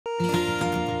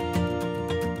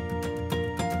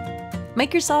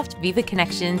Microsoft Viva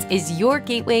Connections is your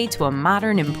gateway to a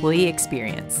modern employee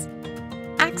experience.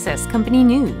 Access company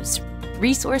news,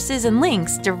 resources, and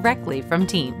links directly from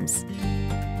Teams.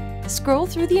 Scroll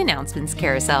through the announcements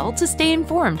carousel to stay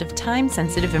informed of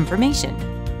time-sensitive information.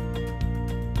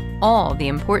 All the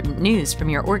important news from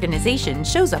your organization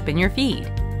shows up in your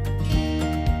feed.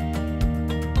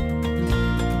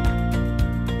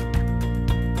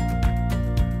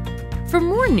 For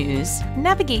more news,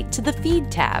 navigate to the Feed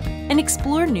tab and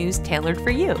explore news tailored for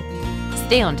you.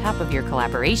 Stay on top of your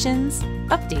collaborations,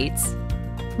 updates,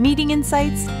 meeting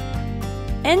insights,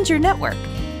 and your network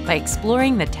by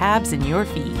exploring the tabs in your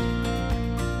feed.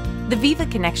 The Viva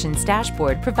Connections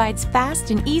dashboard provides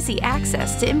fast and easy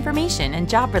access to information and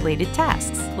job-related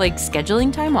tasks, like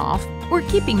scheduling time off or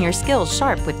keeping your skills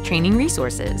sharp with training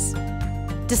resources.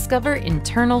 Discover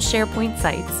internal SharePoint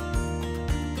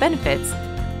sites, benefits,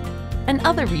 and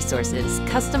other resources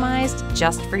customized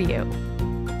just for you.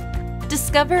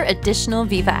 Discover additional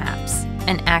Viva apps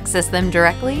and access them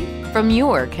directly from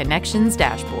your Connections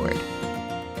dashboard.